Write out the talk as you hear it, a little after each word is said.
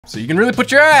So you can really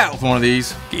put your eye out with one of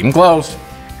these. Keep them closed.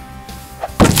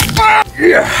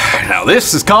 Yeah. Now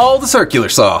this is called the circular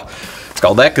saw. It's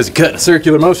called that because you cut in a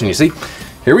circular motion, you see.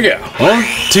 Here we go. 1,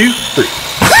 2, 3.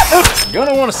 You're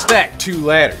gonna want to stack 2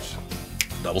 ladders.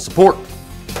 Double support.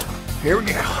 Here we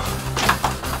go.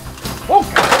 Whoa,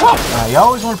 whoa. Now you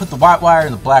always want to put the white wire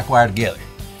and the black wire together.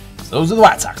 Those are the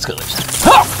White Sox colors.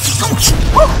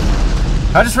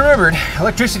 I just remembered,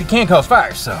 electricity can cause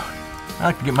fires, so I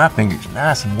like to get my fingers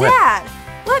nice and wet. Dad,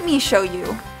 let me show you.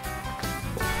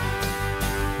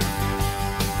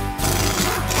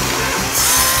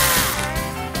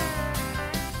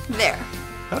 There.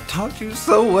 I taught you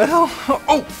so well.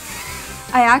 Oh!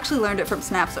 I actually learned it from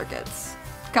snap circuits.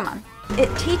 Come on.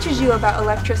 It teaches you about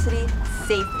electricity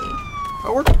safely.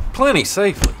 I work plenty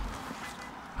safely.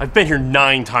 I've been here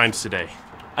 9 times today.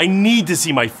 I need to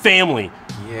see my family.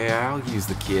 Yeah, I'll use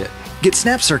the kit. Get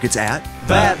snap circuits at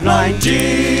Bat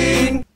 19.